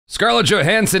Scarlett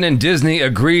Johansson and Disney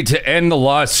agreed to end the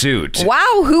lawsuit.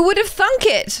 Wow, who would have thunk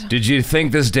it? Did you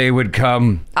think this day would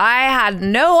come? I had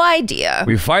no idea.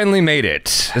 We finally made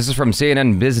it. This is from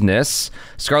CNN Business.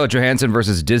 Scarlett Johansson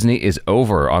versus Disney is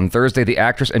over. On Thursday, the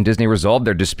actress and Disney resolved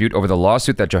their dispute over the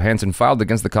lawsuit that Johansson filed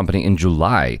against the company in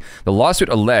July. The lawsuit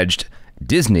alleged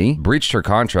Disney breached her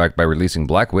contract by releasing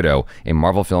Black Widow, a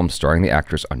Marvel film starring the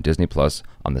actress, on Disney Plus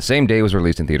on the same day it was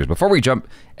released in theaters. Before we jump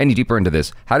any deeper into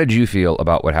this, how did you feel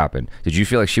about what happened? Did you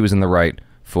feel like she was in the right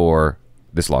for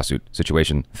this lawsuit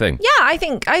situation thing? Yeah, I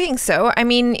think so. I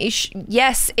mean,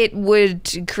 yes, it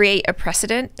would create a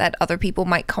precedent that other people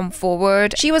might come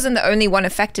forward. She wasn't the only one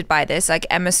affected by this. Like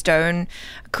Emma Stone,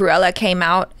 Cruella came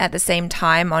out at the same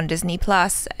time on Disney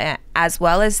Plus, as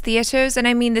well as theaters. And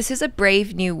I mean, this is a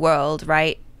brave new world,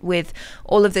 right? With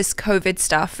all of this COVID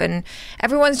stuff, and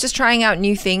everyone's just trying out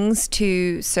new things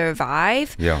to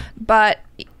survive. Yeah. But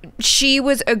she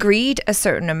was agreed a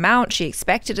certain amount. She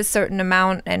expected a certain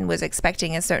amount and was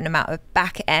expecting a certain amount of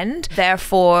back end.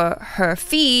 Therefore, her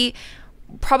fee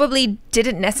probably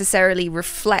didn't necessarily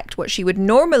reflect what she would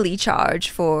normally charge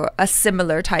for a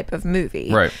similar type of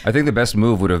movie. Right. I think the best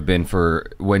move would have been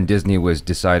for when Disney was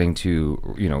deciding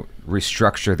to,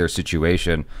 restructure their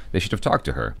situation, they should have talked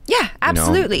to her. Yeah,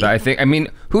 absolutely. I mean,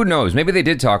 who knows? Maybe they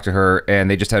did talk to her and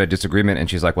they just had a disagreement and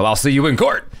she's like, well, I'll see you in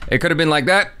court. It could have been like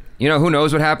that. Who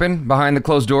knows what happened behind the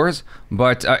closed doors?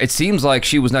 But it seems like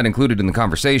she was not included in the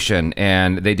conversation,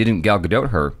 and they didn't Gal Gadot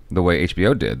her the way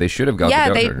HBO did. They should have Gal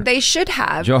Gadot her. They should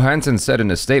have. Johansson said in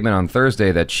a statement on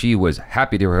Thursday that she was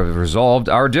happy to have resolved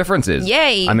our differences.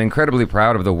 Yay. I'm incredibly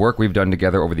proud of the work we've done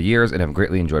together over the years and have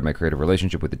greatly enjoyed my creative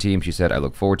relationship with the team. She said, I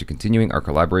look forward to continuing our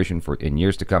collaboration in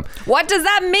years to come. What does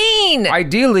that mean?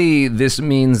 Ideally, this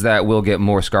means that we'll get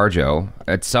more ScarJo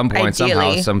at some point,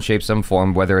 somehow, some shape, some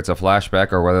form, whether it's a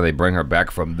flashback or whether they bring her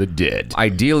back from the dead.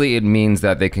 Ideally, it means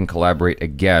that they can collaborate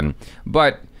again.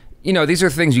 But, these are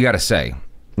things you got to say,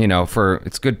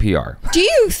 it's good PR. Do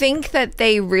you think that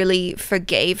they really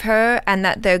forgave her and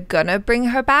that they're gonna bring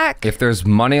her back? If there's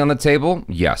money on the table,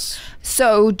 yes.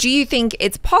 So do you think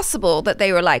it's possible that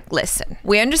they were like, listen,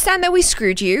 we understand that we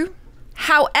screwed you.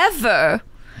 However,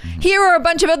 here are a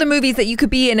bunch of other movies that you could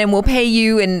be in and we'll pay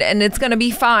you and it's going to be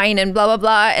fine and blah, blah,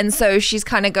 blah. And so she's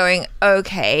kind of going,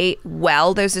 okay,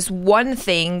 well, there's this one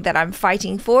thing that I'm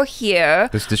fighting for here.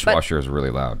 This dishwasher is really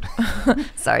loud.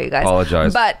 Sorry, you guys.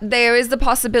 Apologize. But there is the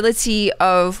possibility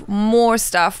of more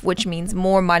stuff, which means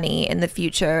more money in the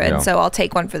future. And so I'll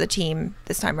take one for the team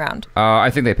this time around. I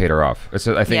think they paid her off.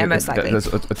 I think most likely.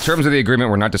 The terms of the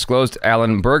agreement were not disclosed.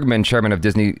 Alan Bergman, chairman of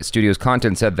Disney Studios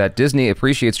Content, said that Disney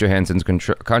appreciates Johansson's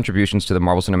contributions to the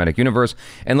Marvel Cinematic Universe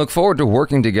and look forward to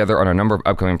working together on a number of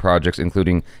upcoming projects,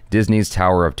 including Disney's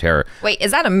Tower of Terror. Wait,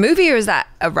 is that a movie or is that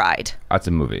a ride? That's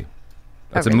a movie.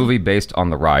 That's a movie based on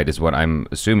the ride is what I'm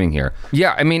assuming here.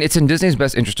 Yeah, I mean, it's in Disney's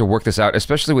best interest to work this out,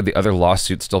 especially with the other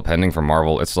lawsuits still pending for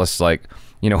Marvel. It's less like,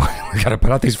 we gotta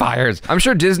put out these fires. I'm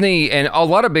sure Disney and a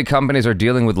lot of big companies are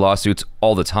dealing with lawsuits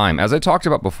all the time. As I talked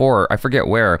about before, I forget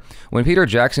where, when Peter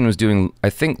Jackson was doing, I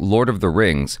think, Lord of the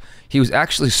Rings, he was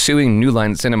actually suing New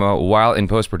Line Cinema while in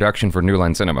post-production for New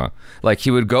Line Cinema. Like, he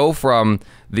would go from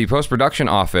the post-production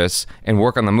office and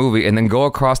work on the movie and then go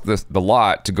across the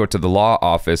lot to go to the law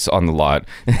office on the lot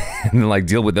and then, like,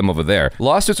 deal with them over there.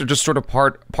 Lawsuits are just sort of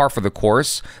par for the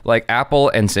course. Like, Apple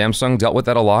and Samsung dealt with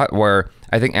that a lot, where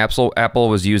I think Apple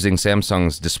was using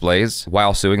Samsung's displays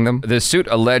while suing them. The suit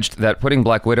alleged that putting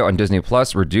Black Widow on Disney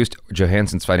Plus reduced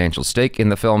Johansson's financial stake in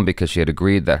the film because she had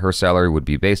agreed that her salary would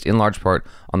be based in large part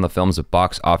on the film's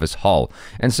box office haul.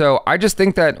 And so I just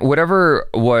think that whatever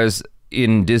was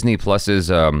in Disney Plus's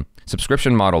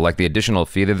subscription model, like the additional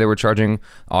fee that they were charging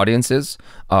audiences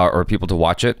or people to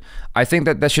watch it, I think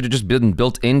that should have just been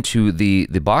built into the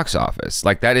box office.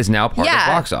 Like, that is now part of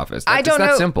the box office. I don't know.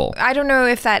 That simple. I don't know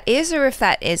if that is or if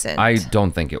that isn't. I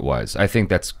don't think it was. I think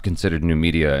that's considered new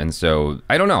media, and so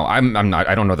I don't know. I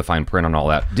don't know the fine print on all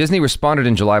that. Disney responded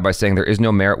in July by saying there is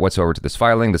no merit whatsoever to this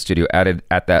filing. The studio added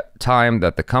at that time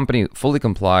that the company fully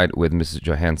complied with Ms.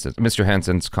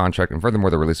 Johansson's contract, and furthermore,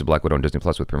 the release of Black Widow on Disney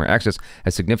Plus with Premier Access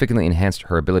has significantly enhanced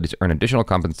her ability to earn additional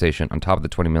compensation on top of the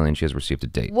 $20 million she has received to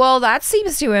date. Well, that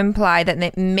seems to imply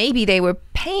that maybe they were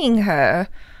paying her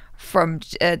from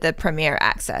the Premier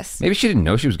Access. Maybe she didn't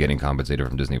know she was getting compensated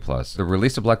from Disney Plus. The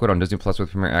release of Black Widow on Disney Plus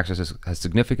with Premier Access has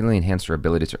significantly enhanced her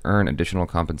ability to earn additional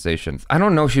compensation. I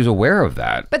don't know if she was aware of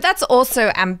that. But that's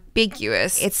also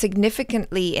ambiguous. It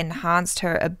significantly enhanced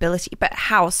her ability. But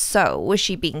how so? Was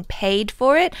she being paid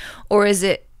for it? Or is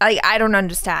it... I don't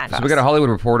understand. So we got a Hollywood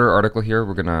Reporter article here.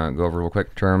 We're going to go over real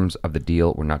quick. Terms of the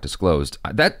deal were not disclosed.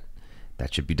 That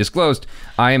That should be disclosed.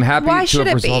 I am happy Why to should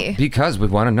have it be? resolved because we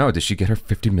want to know, does she get her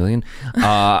 50 million?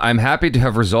 I'm happy to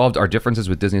have resolved our differences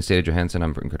with Disney, stated Johansson.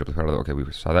 I'm incredibly proud of that. Okay, we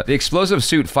saw that. The explosive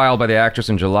suit filed by the actress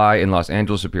in July in Los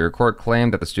Angeles Superior Court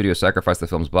claimed that the studio sacrificed the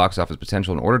film's box office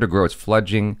potential in order to grow its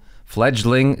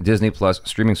fledgling Disney Plus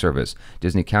streaming service.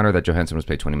 Disney countered that Johansson was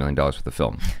paid $20 million for the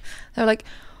film. They're like,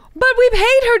 but we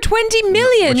paid her 20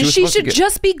 million. No, she should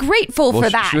just be grateful for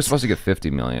that. She was supposed to get 50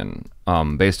 million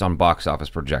based on box office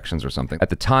projections or something. At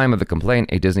the time of the complaint,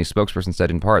 a Disney spokesperson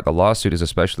said in part, the lawsuit is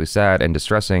especially sad and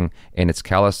distressing in its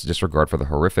callous disregard for the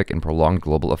horrific and prolonged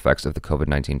global effects of the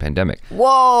COVID-19 pandemic.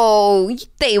 Whoa,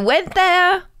 they went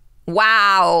there?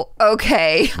 Wow.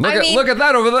 Okay. Look at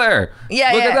that over there.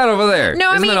 Yeah. Look at that over there.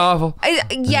 No, Isn't it awful?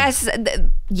 Yes.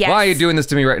 Yes. Why are you doing this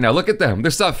to me right now? Look at them.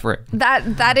 They're suffering.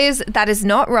 That is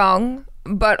not wrong,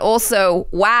 but also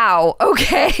wow.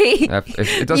 Okay.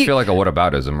 It does feel like a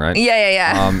whataboutism, right?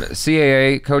 Yeah.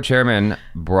 CAA co-chairman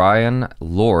Brian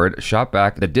Lord shot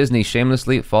back that Disney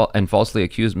shamelessly and falsely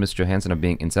accused Ms. Johansson of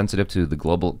being insensitive to the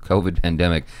global COVID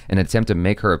pandemic in an attempt to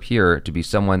make her appear to be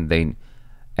someone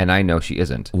and I know she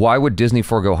isn't. Why would Disney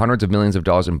forego hundreds of millions of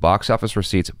dollars in box office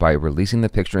receipts by releasing the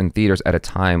picture in theaters at a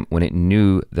time when it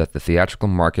knew that the theatrical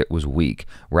market was weak,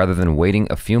 rather than waiting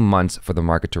a few months for the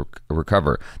market to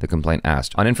recover, the complaint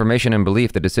asked. On information and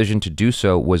belief, the decision to do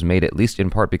so was made at least in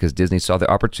part because Disney saw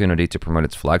the opportunity to promote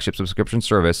its flagship subscription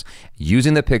service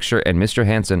using the picture and Mr.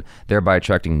 Johansson, thereby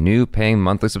attracting new paying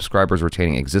monthly subscribers,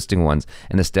 retaining existing ones,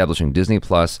 and establishing Disney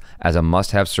Plus as a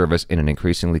must-have service in an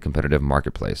increasingly competitive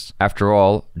marketplace. After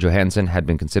all, Johansson had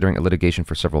been considering a litigation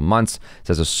for several months,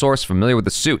 says a source familiar with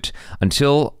the suit.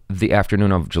 Until the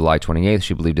afternoon of July 28th,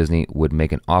 she believed Disney would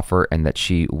make an offer and that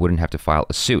she wouldn't have to file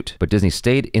a suit. But Disney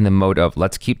stayed in the mode of,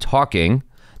 let's keep talking.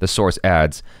 The source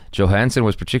adds, Johansson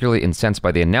was particularly incensed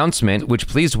by the announcement, which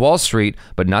pleased Wall Street,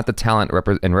 but not the talent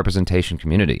and representation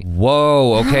community.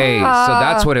 Whoa, okay, so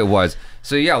that's what it was.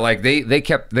 So yeah, like they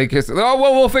kept, oh,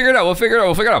 well, we'll figure it out, put it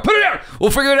out, we'll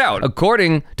figure it out.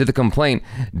 According to the complaint,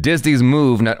 Disney's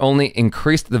move not only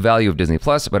increased the value of Disney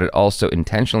Plus, but it also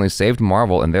intentionally saved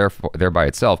Marvel and thereby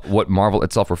itself, what Marvel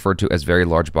itself referred to as very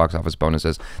large box office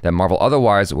bonuses that Marvel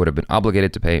otherwise would have been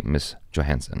obligated to pay Ms.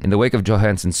 Johansson. In the wake of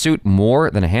Johansson's suit, more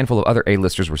than a handful of other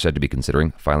A-listers were said to be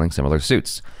considering filing similar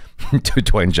suits.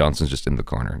 Dwayne Johnson's just in the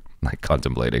corner, like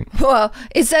contemplating. Well,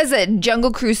 it says that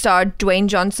Jungle Cruise star Dwayne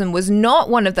Johnson was not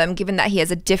one of them, given that he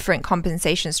has a different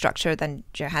compensation structure than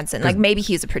Johansson. Like maybe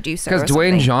he's a producer. Because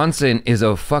Dwayne Johnson is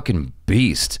a fucking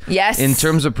beast. Yes. In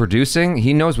terms of producing,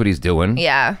 he knows what he's doing.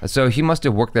 Yeah. So he must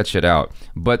have worked that shit out.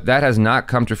 But that has not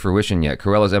come to fruition yet.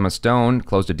 Cruella's Emma Stone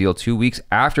closed a deal 2 weeks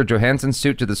after Johansson's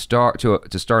suit to star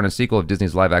in a sequel of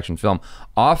Disney's live-action film,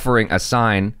 offering a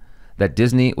sign that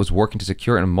Disney was working to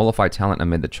secure and mollify talent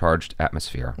amid the charged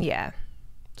atmosphere. Yeah.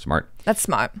 Smart. That's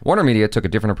smart. Warner Media took a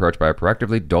different approach by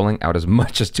proactively doling out as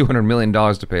much as $200 million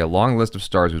to pay a long list of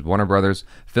stars whose Warner Brothers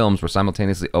films were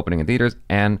simultaneously opening in theaters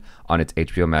and on its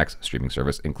HBO Max streaming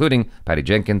service, including Patty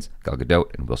Jenkins, Gal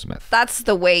Gadot, and Will Smith. That's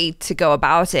the way to go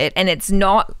about it. And it's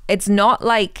not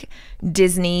like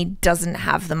Disney doesn't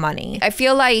have the money. I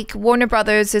feel like Warner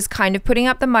Brothers is kind of putting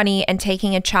up the money and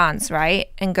taking a chance, right?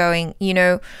 And going,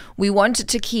 we wanted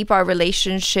to keep our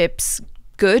relationships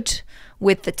good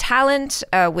with the talent,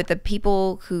 with the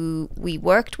people who we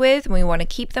worked with, and we want to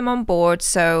keep them on board.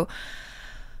 So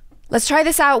let's try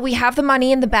this out. We have the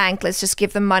money in the bank. Let's just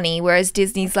give them money. Whereas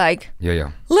Disney's like,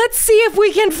 yeah. Let's see if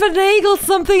we can finagle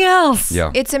something else. Yeah.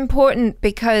 It's important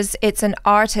because it's an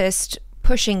artist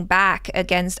pushing back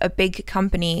against a big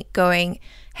company going,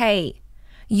 hey,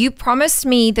 you promised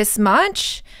me this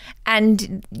much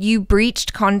and you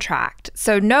breached contract.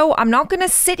 So no, I'm not going to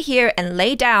sit here and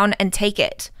lay down and take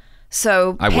it.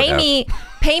 So pay me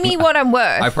what I'm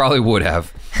worth. I probably would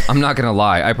have. I'm not gonna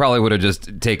lie. I probably would have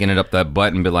just taken it up that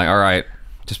butt and been like, all right,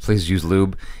 just please use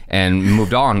lube, and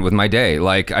moved on with my day.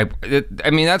 Like I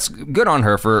mean, that's good on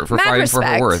her for fighting for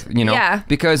her worth, Yeah.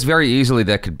 Because very easily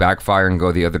that could backfire and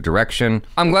go the other direction.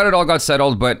 I'm glad it all got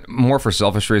settled, but more for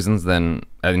selfish reasons than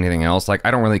anything else. Like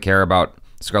I don't really care about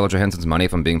Scarlett Johansson's money,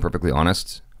 if I'm being perfectly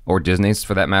honest. Or Disney's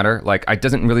for that matter. Like it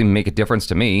doesn't really make a difference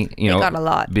to me, They got a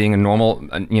lot. Being a normal,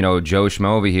 Joe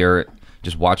Schmo over here,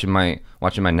 just watching my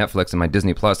Netflix and my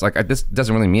Disney Plus. Like this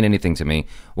doesn't really mean anything to me.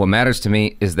 What matters to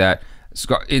me is that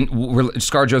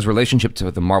ScarJo's relationship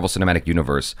to the Marvel Cinematic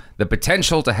Universe, the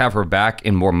potential to have her back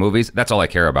in more movies. That's all I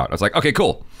care about. I was like, okay,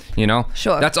 cool.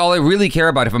 Sure. That's all I really care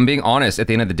about. If I'm being honest, at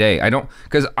the end of the day,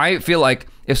 because I feel like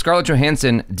if Scarlett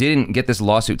Johansson didn't get this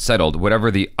lawsuit settled, whatever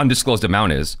the undisclosed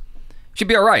amount is, she'd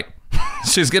be all right.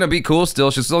 She's gonna be cool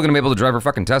still. She's still gonna be able to drive her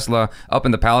fucking Tesla up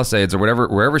in the Palisades or whatever,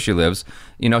 wherever she lives.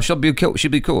 You know, she'll be cool.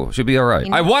 She'll be cool. She'll be all right.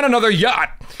 I want another yacht.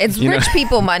 It's rich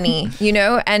people money, you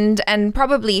know, and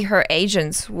probably her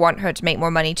agents want her to make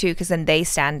more money too, because then they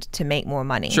stand to make more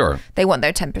money. Sure. They want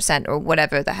their 10% or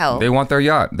whatever the hell. They want their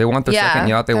yacht. They want their second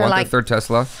yacht. They want their third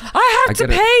Tesla. I have to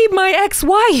pay my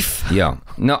ex-wife. Yeah.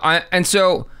 No.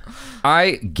 So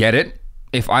I get it.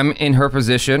 If I'm in her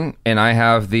position and I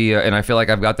have and I feel like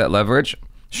I've got that leverage,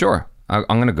 sure, I'm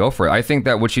gonna go for it. I think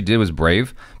that what she did was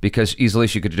brave, because easily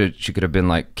she could have been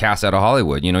like cast out of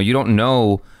Hollywood. You know, you don't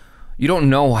know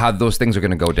how those things are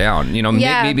gonna go down. You know,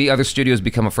 maybe other studios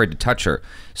become afraid to touch her.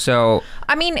 So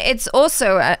I mean, it's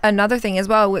also another thing as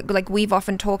well. Like, we've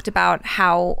often talked about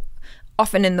how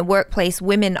often in the workplace,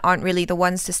 women aren't really the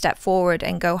ones to step forward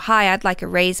and go, hi, I'd like a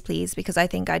raise, please, because I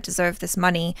think I deserve this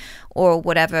money or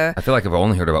whatever. I feel like I've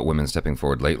only heard about women stepping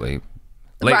forward lately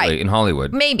in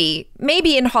Hollywood. Maybe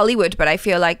in Hollywood, but I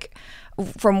feel like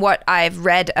from what I've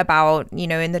read about, you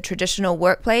know, in the traditional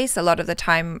workplace, a lot of the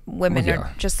time women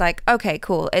are just like, okay,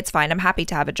 cool, it's fine, I'm happy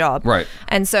to have a job. Right.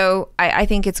 And so I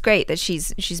think it's great that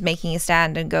she's making a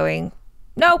stand and going,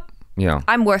 nope,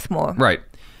 I'm worth more. Right.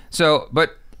 So,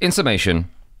 but in summation,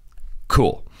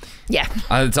 cool. Yeah.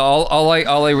 It's all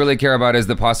I really care about is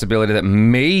the possibility that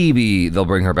maybe they'll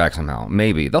bring her back somehow.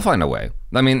 Maybe they'll find a way.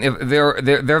 I mean, if there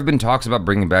have been talks about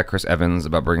bringing back Chris Evans,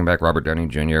 about bringing back Robert Downey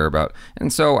Jr.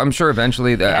 and so I'm sure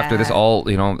eventually after this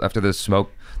after the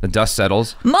smoke, the dust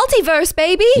settles. Multiverse,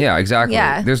 baby. Yeah, exactly.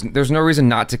 Yeah. There's no reason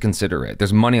not to consider it.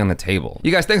 There's money on the table.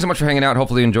 You guys, thanks so much for hanging out.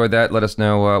 Hopefully you enjoyed that. Let us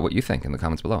know what you think in the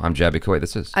comments below. I'm Jaby Koay.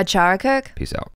 This is ACHARA KIRK. Peace out.